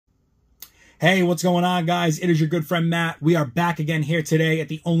Hey, what's going on, guys? It is your good friend Matt. We are back again here today at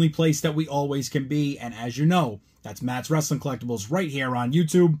the only place that we always can be, and as you know, that's Matt's Wrestling Collectibles right here on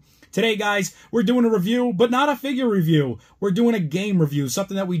YouTube. Today, guys, we're doing a review, but not a figure review. We're doing a game review,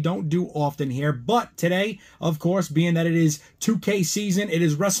 something that we don't do often here. But today, of course, being that it is 2K season, it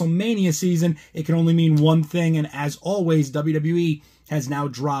is WrestleMania season, it can only mean one thing, and as always, WWE has now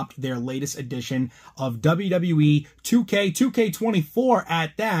dropped their latest edition of WWE 2K, 2K24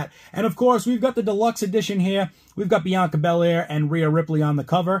 at that. And of course, we've got the Deluxe edition here. We've got Bianca Belair and Rhea Ripley on the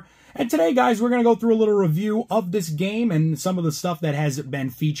cover. And today, guys, we're going to go through a little review of this game and some of the stuff that has been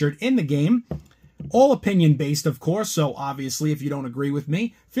featured in the game. All opinion-based, of course, so obviously, if you don't agree with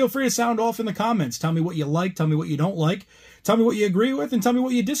me, feel free to sound off in the comments. Tell me what you like, tell me what you don't like, tell me what you agree with, and tell me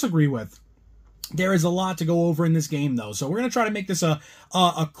what you disagree with. There is a lot to go over in this game, though, so we're going to try to make this a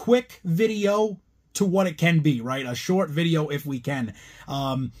quick video to what it can be, right? A short video if we can.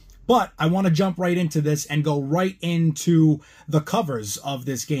 But I want to jump right into this and go right into the covers of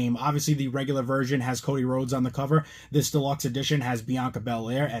this game. Obviously, the regular version has Cody Rhodes on the cover. This deluxe edition has Bianca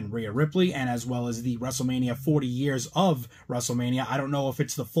Belair and Rhea Ripley, and as well as the WrestleMania 40 years of WrestleMania. I don't know if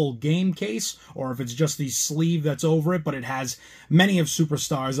it's the full game case or if it's just the sleeve that's over it, but it has many of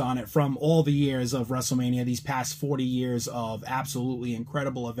superstars on it from all the years of WrestleMania, these past 40 years of absolutely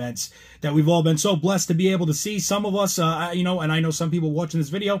incredible events that we've all been so blessed to be able to see. Some of us, and I know some people watching this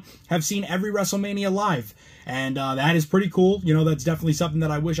video have seen every WrestleMania live, and that is pretty cool. You know, that's definitely something that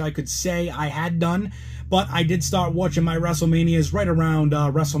I wish I could say I had done, but I did start watching my WrestleManias right around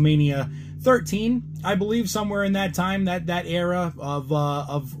WrestleMania 13, I believe, somewhere in that time, that era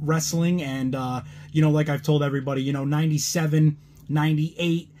of wrestling, and you know, like I've told everybody, you know, 97,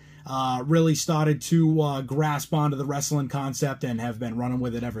 98, really started to grasp onto the wrestling concept and have been running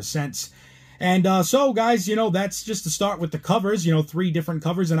with it ever since. And so, guys, you know, that's just to start with the covers, you know, 3 different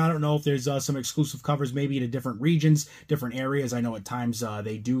covers. And I don't know if there's some exclusive covers maybe to different regions, different areas. I know at times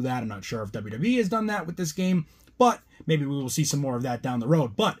they do that. I'm not sure if WWE has done that with this game, but maybe we will see some more of that down the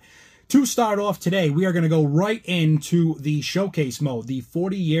road. But to start off today, we are going to go right into the showcase mode, the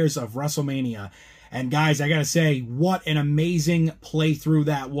 40 years of WrestleMania. And guys, I gotta say, what an amazing playthrough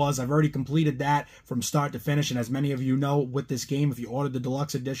that was. I've already completed that from start to finish, and as many of you know, with this game, if you ordered the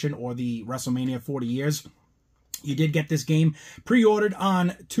Deluxe Edition or the WrestleMania 40 years, you did get this game pre-ordered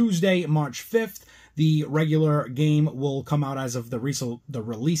on Tuesday, March 5th. The regular game will come out as of the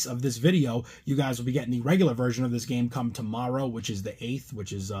release of this video. You guys will be getting the regular version of this game come tomorrow, which is the 8th,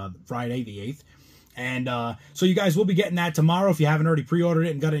 which is Friday the 8th. And so you guys will be getting that tomorrow if you haven't already pre-ordered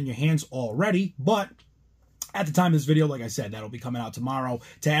it and got it in your hands already. But at the time of this video, like I said, that'll be coming out tomorrow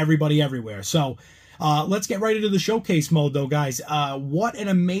to everybody everywhere. So let's get right into the showcase mode, though, guys. What an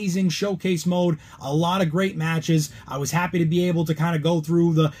amazing showcase mode. A lot of great matches. I was happy to be able to kind of go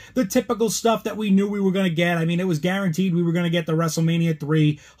through the typical stuff that we knew we were going to get. I mean, it was guaranteed we were going to get the WrestleMania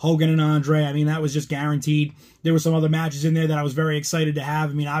 3, Hogan and Andre. I mean, that was just guaranteed. There were some other matches in there that I was very excited to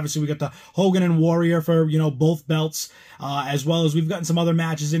have. I mean, obviously, we got the Hogan and Warrior for, you know, both belts, as well as we've gotten some other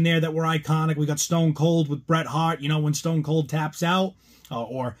matches in there that were iconic. We got Stone Cold with Bret Hart, you know, when Stone Cold taps out.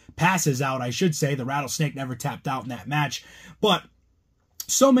 Or passes out, I should say. The Rattlesnake never tapped out in that match. But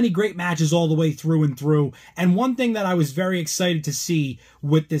so many great matches all the way through and through. And one thing that I was very excited to see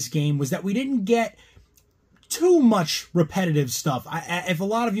with this game was that we didn't get too much repetitive stuff. If a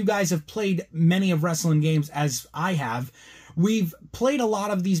lot of you guys have played many of wrestling games, as I have, we've played a lot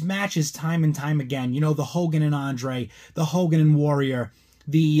of these matches time and time again. You know, the Hogan and Andre, the Hogan and Warrior,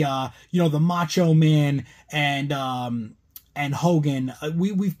 the, you know, the Macho Man and Hogan.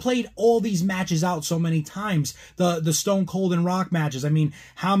 We've played all these matches out so many times. The Stone Cold and Rock matches. I mean,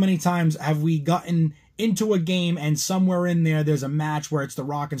 how many times have we gotten into a game and somewhere in there there's a match where it's The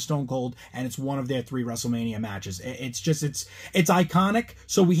Rock and Stone Cold and it's one of their 3 WrestleMania matches. It's just, it's iconic,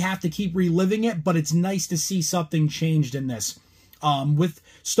 so we have to keep reliving it, but it's nice to see something changed in this. With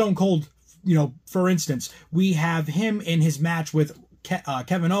Stone Cold, you know, for instance, we have him in his match with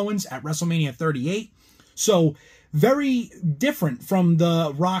Kevin Owens at WrestleMania 38. So very different from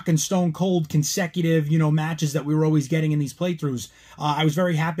the Rock and Stone Cold consecutive, you know, matches that we were always getting in these playthroughs. I was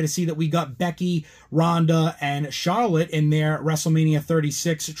very happy to see that we got Becky, Ronda, and Charlotte in their WrestleMania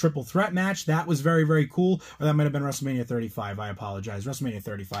 36 triple threat match. That was very, very cool. Or that might have been WrestleMania 35. I apologize. WrestleMania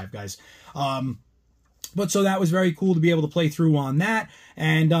 35, guys. But so that was very cool to be able to play through on that.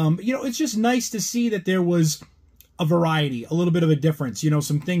 And, you know, it's just nice to see that there was a variety, a little bit of a difference, you know,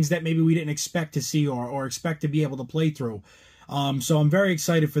 some things that maybe we didn't expect to see or expect to be able to play through. So I'm very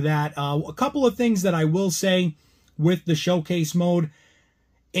excited for that. A couple of things that I will say with the showcase mode.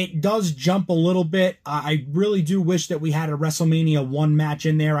 it does jump a little bit. I really do wish that we had a WrestleMania 1 match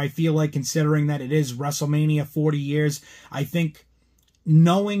in there. I feel like, considering that it is WrestleMania 40 years, I think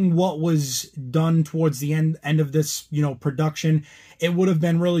knowing what was done towards the end of this, production, it would have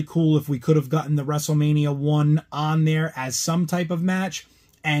been really cool if we could have gotten the WrestleMania 1 on there as some type of match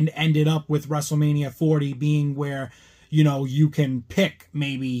and ended up with WrestleMania 40 being where, you can pick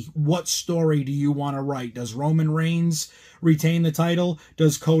maybe what story do you want to write. Does Roman Reigns retain the title?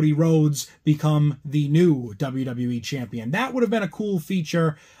 Does Cody Rhodes become the new WWE champion? That would have been a cool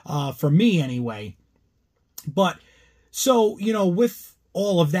feature for me anyway. But so, with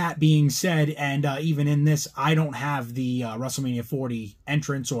all of that being said, and even in this, I don't have the WrestleMania 40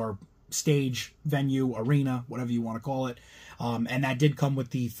 entrance or stage, venue, arena, whatever you want to call it. And that did come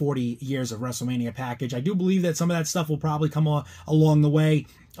with the 40 years of WrestleMania package. I do believe that some of that stuff will probably come along the way.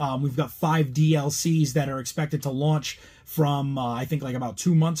 We've got 5 DLCs that are expected to launch from, I think, like about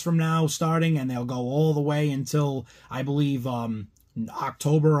 2 months from now starting, and they'll go all the way until, I believe,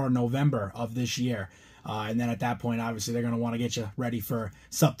 October or November of this year. And then at that point, obviously, they're going to want to get you ready for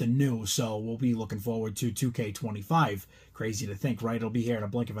something new. So we'll be looking forward to 2K25. Crazy to think, right? It'll be here in a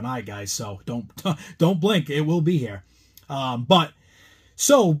blink of an eye, guys. So don't blink. It will be here.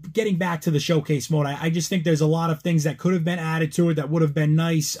 So getting back to the showcase mode, I just think there's a lot of things that could have been added to it that would have been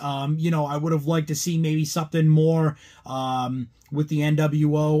nice. I would have liked to see maybe something more with the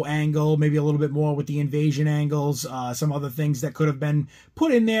NWO angle, maybe a little bit more with the invasion angles, some other things that could have been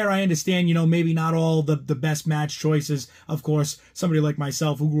put in there. I understand, maybe not all the best match choices. Of course, somebody like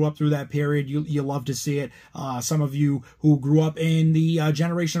myself who grew up through that period, you love to see it. Some of you who grew up in the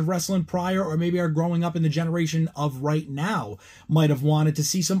generation of wrestling prior, or maybe are growing up in the generation of right now, might have wanted to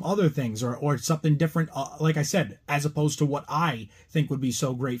see some other things or something different, like I said, as opposed to what I think would be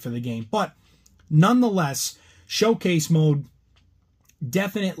so great for the game. But nonetheless, showcase mode,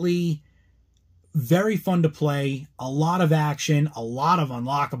 definitely very fun to play, a lot of action, a lot of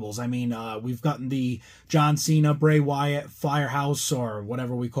unlockables. I mean, we've gotten the John Cena, Bray Wyatt, Firehouse, or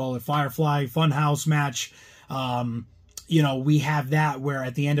whatever we call it, Firefly Funhouse match. We have that where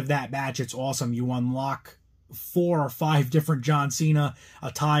at the end of that match, it's awesome. You unlock 4 or 5 different John Cena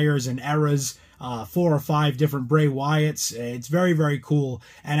attires and eras, 4 or 5 different Bray Wyatts. It's very, very cool.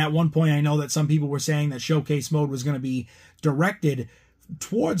 And at one point, I know that some people were saying that showcase mode was going to be directed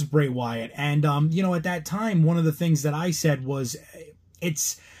towards Bray Wyatt. And, at that time, one of the things that I said was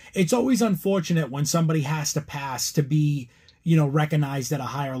it's always unfortunate when somebody has to pass to be, recognized at a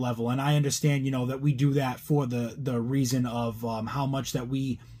higher level. And I understand, that we do that for the reason of how much that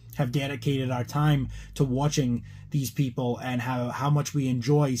we have dedicated our time to watching these people and how much we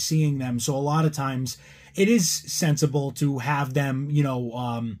enjoy seeing them. So a lot of times it is sensible to have them,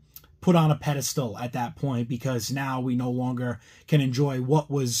 put on a pedestal at that point, because now we no longer can enjoy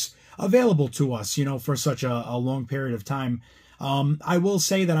what was available to us, for such a long period of time. I will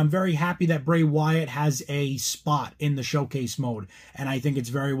say that I'm very happy that Bray Wyatt has a spot in the showcase mode, and I think it's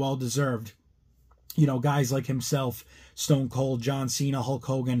very well deserved. Guys like himself, Stone Cold, John Cena, Hulk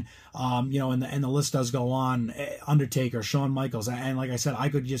Hogan, and the list does go on, Undertaker, Shawn Michaels, and like I said, I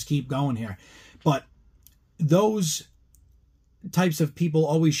could just keep going here. But those types of people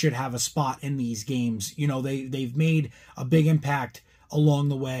always should have a spot in these games. They've made a big impact along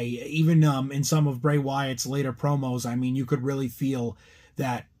the way. Even in some of Bray Wyatt's later promos, I mean, you could really feel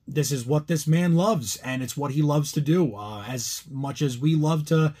that this is what this man loves, and it's what he loves to do. As much as we love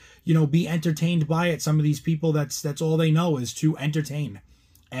to, be entertained by it, some of these people, that's all they know is to entertain.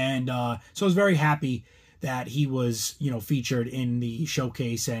 And so I was very happy that he was, featured in the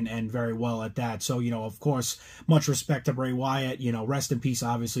showcase and very well at that. So, of course, much respect to Bray Wyatt, rest in peace,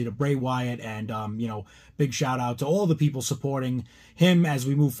 obviously, to Bray Wyatt, and, big shout out to all the people supporting him as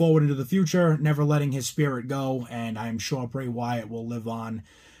we move forward into the future, never letting his spirit go. And I'm sure Bray Wyatt will live on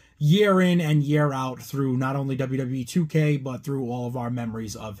year in and year out through not only WWE 2K, but through all of our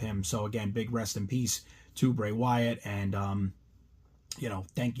memories of him. So again, big rest in peace to Bray Wyatt, and,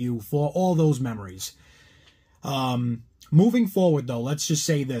 thank you for all those memories. Moving forward, though, let's just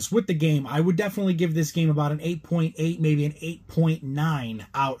say this. With the game, I would definitely give this game about an 8.8, maybe an 8.9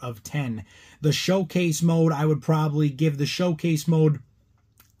 out of 10. The showcase mode, I would probably give the showcase mode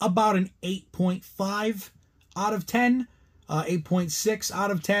about an 8.5 out of 10. 8.6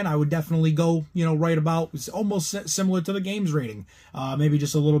 out of 10. I would definitely go, right about, it's almost similar to the game's rating. Maybe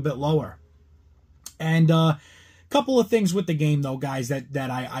just a little bit lower. And a couple of things with the game, though, guys, that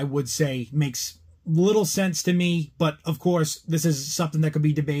I would say makes little sense to me, but of course this is something that could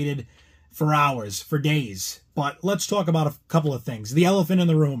be debated for hours, for days. But let's talk about a couple of things. The elephant in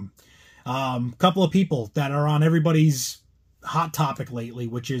the room. Couple of people that are on everybody's hot topic lately,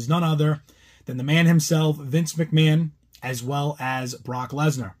 which is none other than the man himself, Vince McMahon, as well as Brock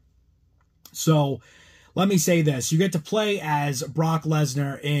Lesnar. So let me say this. You get to play as Brock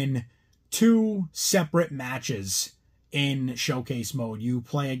Lesnar in 2 separate matches in Showcase mode. You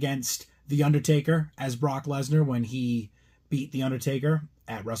play against The Undertaker as Brock Lesnar when he beat The Undertaker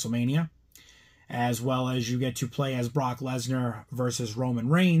at WrestleMania, as well as you get to play as Brock Lesnar versus Roman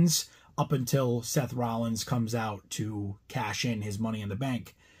Reigns up until Seth Rollins comes out to cash in his Money in the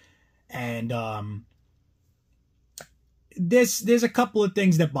Bank. And there's a couple of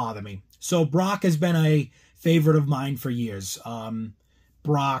things that bother me. So Brock has been a favorite of mine for years.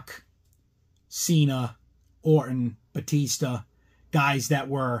 Brock, Cena, Orton, Batista, guys that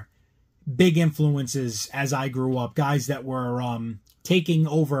were big influences as I grew up, guys that were taking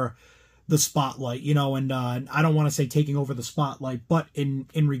over the spotlight, you know, and I don't want to say taking over the spotlight, but in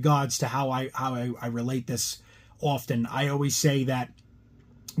regards to how I relate this often, I always say that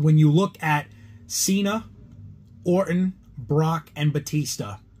when you look at Cena, Orton, Brock, and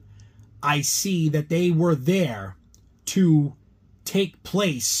Batista, I see that they were there to take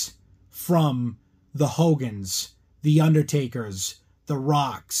place from the Hogans, the Undertakers, the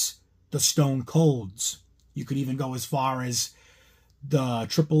Rocks, the Stone Colds. You could even go as far as the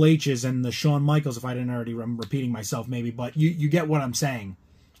Triple H's and the Shawn Michaels, if I didn't already, I'm repeating myself maybe, but you get what I'm saying.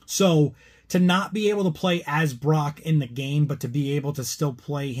 So to not be able to play as Brock in the game, but to be able to still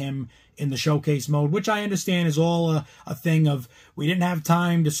play him in the Showcase mode, which I understand is all a thing of, we didn't have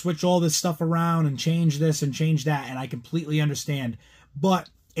time to switch all this stuff around and change this and change that, and I completely understand. But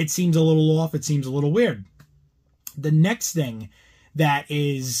it seems a little off, it seems a little weird. The next thing that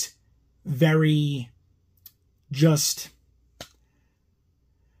is very just,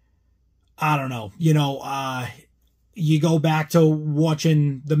 I don't know, you know, you go back to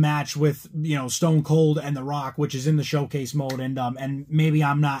watching the match with, you know, Stone Cold and The Rock, which is in the Showcase mode, and maybe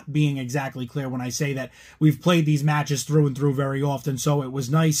I'm not being exactly clear when I say that we've played these matches through and through very often, so it was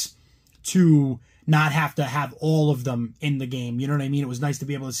nice to not have to have all of them in the game, you know what I mean? It was nice to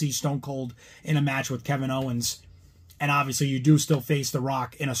be able to see Stone Cold in a match with Kevin Owens, and obviously you do still face The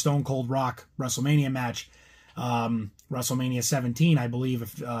Rock in a Stone Cold Rock WrestleMania match, WrestleMania 17, I believe.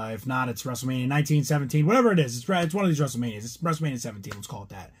 If not, it's WrestleMania 19, 17, whatever it is. It's one of these WrestleManias. It's WrestleMania 17. Let's call it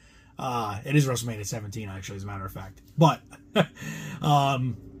that. It is WrestleMania 17, actually, as a matter of fact. But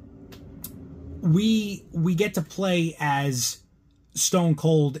we get to play as Stone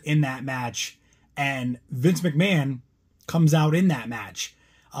Cold in that match, and Vince McMahon comes out in that match.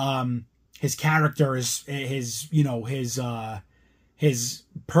 His character is his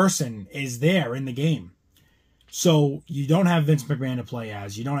person is there in the game. So you don't have Vince McMahon to play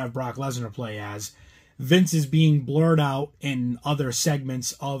as. You don't have Brock Lesnar to play as. Vince is being blurred out in other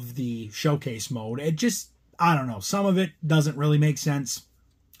segments of the Showcase mode. It just, I don't know. Some of it doesn't really make sense.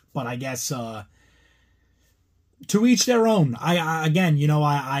 But I guess to each their own. I again, you know,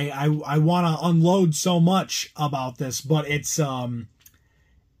 I want to unload so much about this, but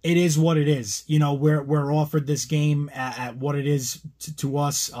it is what it is. You know, we're offered this game at what it is to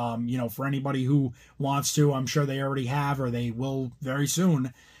us. You know, for anybody who wants to, I'm sure they already have, or they will very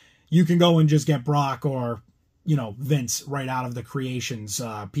soon. You can go and just get Brock or, you know, Vince right out of the creations.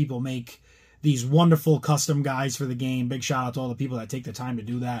 People make these wonderful custom guides for the game. Big shout out to all the people that take the time to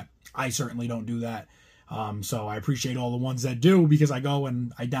do that. I certainly don't do that. So I appreciate all the ones that do, because I go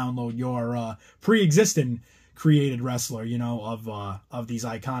and I download your pre-existing created wrestler, you know, of these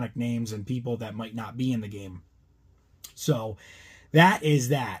iconic names and people that might not be in the game. So that is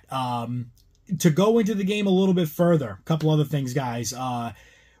that. To go into the game a little bit further, a couple other things, guys.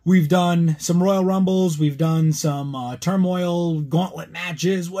 We've done some Royal Rumbles. We've done some Turmoil Gauntlet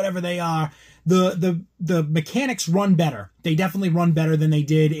matches, whatever they are. The mechanics run better. They definitely run better than they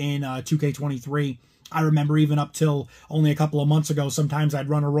did in 2K23. I remember even up till only a couple of months ago, sometimes I'd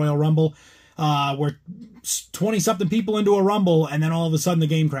run a Royal Rumble where 20-something people into a Rumble, and then all of a sudden the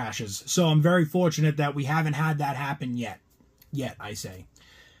game crashes. So I'm very fortunate that we haven't had that happen yet. Yet, I say.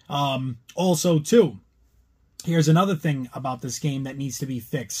 Also, too, here's another thing about this game that needs to be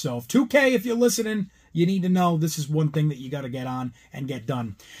fixed. So, if 2K, if you're listening, you need to know this is one thing that you got to get on and get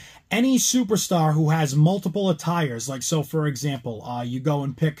done. Any superstar who has multiple attires, like, so for example, you go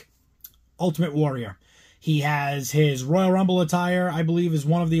and pick Ultimate Warrior. He has his Royal Rumble attire, I believe, is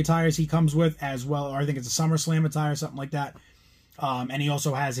one of the attires he comes with as well, or I think it's a SummerSlam attire, something like that. And he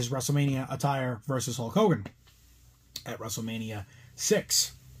also has his WrestleMania attire versus Hulk Hogan at WrestleMania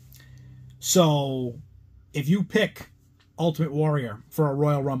 6. So, if you pick Ultimate Warrior for a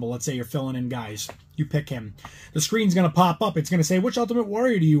Royal Rumble, let's say you're filling in guys, you pick him, the screen's going to pop up. It's going to say, which Ultimate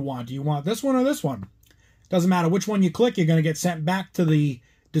Warrior do you want? Do you want this one or this one? Doesn't matter which one you click, you're going to get sent back to the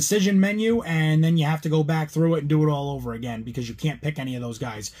decision menu, and then you have to go back through it and do it all over again because you can't pick any of those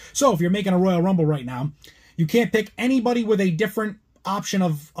guys. So if you're making a Royal Rumble right now, you can't pick anybody with a different option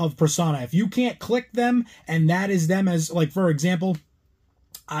of persona. If you can't click them and that is them as, like, for example,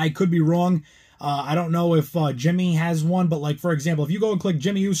 I could be wrong. I don't know if Jimmy has one, but, like, for example, if you go and click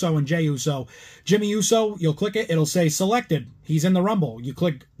Jimmy Uso and Jey Uso, Jimmy Uso, you'll click it, it'll say selected. He's in the Rumble. You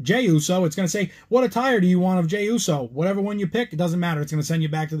click Jey Uso, it's going to say, what attire do you want of Jey Uso? Whatever one you pick, it doesn't matter. It's going to send you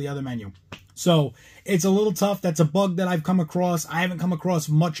back to the other menu. So it's a little tough. That's a bug that I've come across. I haven't come across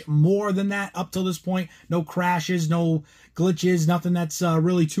much more than that up till this point. No crashes, no glitches, nothing that's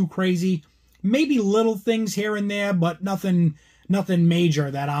really too crazy. Maybe little things here and there, but nothing major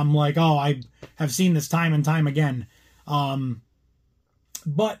that I'm like, oh, I have seen this time and time again.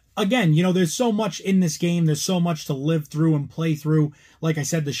 But again, you know, there's so much in this game. There's so much to live through and play through. Like I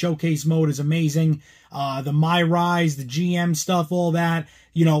said, the showcase mode is amazing. The My Rise, the GM stuff, all that,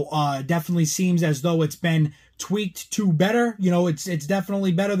 you know, definitely seems as though it's been tweaked to better. You know, it's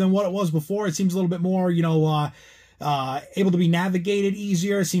definitely better than what it was before. It seems a little bit more, you know, able to be navigated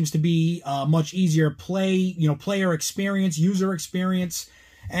easier. Seems to be much easier play, you know, player experience, user experience.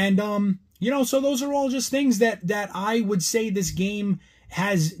 And, you know, so those are all just things that I would say this game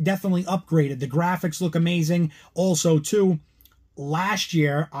has definitely upgraded. The graphics look amazing. Also, too, last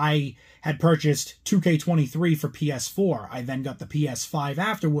year I had purchased 2K23 for PS4. I then got the PS5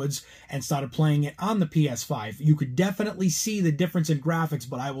 afterwards and started playing it on the PS5. You could definitely see the difference in graphics,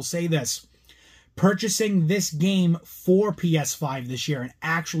 but I will say this. Purchasing this game for PS5 this year and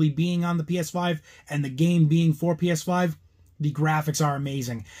actually being on the PS5 and the game being for PS5, the graphics are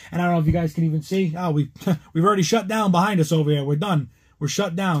amazing. And I don't know if you guys can even see. Oh, we've already shut down behind us over here. We're done. We're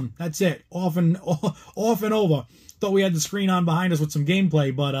shut down. That's it. Off and over. Thought we had the screen on behind us with some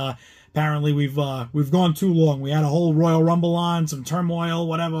gameplay, but apparently we've gone too long. We had a whole Royal Rumble on, some turmoil,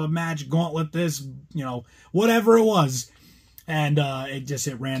 whatever, match, gauntlet, this, you know, whatever it was. And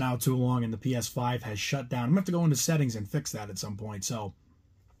it ran out too long, and the PS5 has shut down. I'm going to have to go into settings and fix that at some point. So,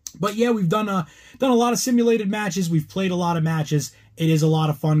 but yeah, we've done a lot of simulated matches. We've played a lot of matches. It is a lot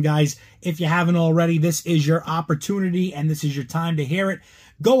of fun, guys. If you haven't already, this is your opportunity, and this is your time to hear it.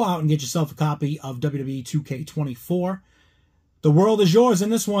 Go out and get yourself a copy of WWE 2K24. The world is yours in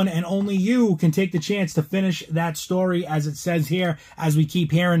this one, and only you can take the chance to finish that story, as it says here, as we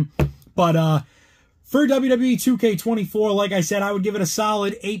keep hearing. But, for WWE 2K24, like I said, I would give it a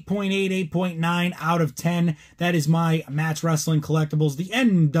solid 8.8, 8.9 out of 10. That is my Matt's Wrestling Collectibles, the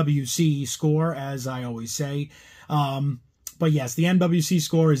NWC score, as I always say. But yes, the NWC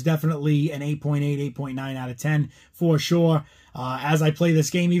score is definitely an 8.8, 8.9 out of 10 for sure. As I play this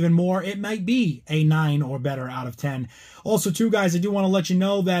game even more, it might be a 9 or better out of 10. Also, too, guys, I do want to let you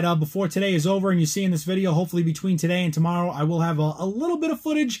know that before today is over and you see in this video, hopefully between today and tomorrow, I will have a little bit of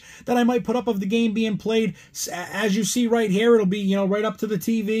footage that I might put up of the game being played. As you see right here, it'll be, you know, right up to the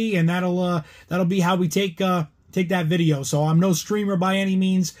TV, and that'll be how we take that video. So I'm no streamer by any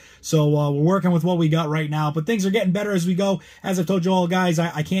means. So we're working with what we got right now, but things are getting better as we go. As I've told you all, guys,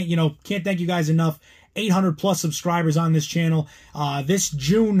 I can't thank you guys enough. 800 plus subscribers on this channel. This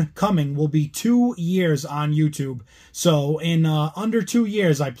June coming will be 2 years on YouTube. So in under 2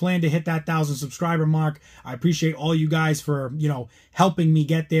 years, I plan to hit that 1,000 subscriber mark. I appreciate all you guys for, you know, helping me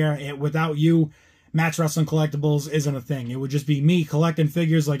get there. Without you, Matt's Wrestling Collectibles isn't a thing. It would just be me collecting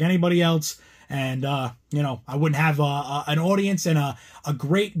figures like anybody else. And, you know, I wouldn't have an audience and a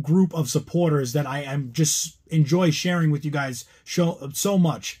great group of supporters that I just enjoy sharing with you guys so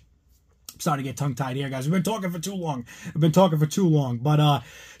much. Starting to get tongue-tied here, guys. We've been talking for too long. But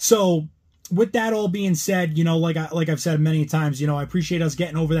so with that all being said, you know, like I've said many times, you know, I appreciate us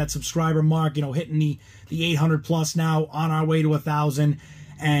getting over that subscriber mark, you know, hitting the 800 plus now, on our way to 1,000.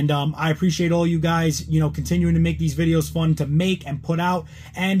 And I appreciate all you guys, you know, continuing to make these videos fun to make and put out.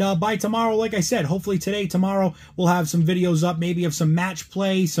 And by tomorrow, like I said, hopefully today, tomorrow, we'll have some videos up, maybe of some match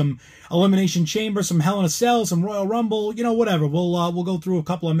play, some Elimination Chamber, some Hell in a Cell, some Royal Rumble, you know, whatever. We'll go through a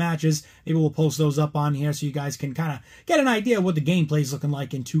couple of matches. Maybe we'll post those up on here so you guys can kind of get an idea of what the gameplay is looking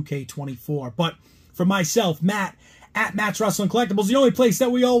like in 2K24. But for myself, Matt, at Matt's Wrestling Collectibles, the only place that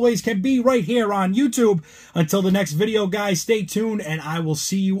we always can be, right here on YouTube. Until the next video, guys, stay tuned, and I will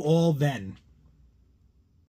see you all then.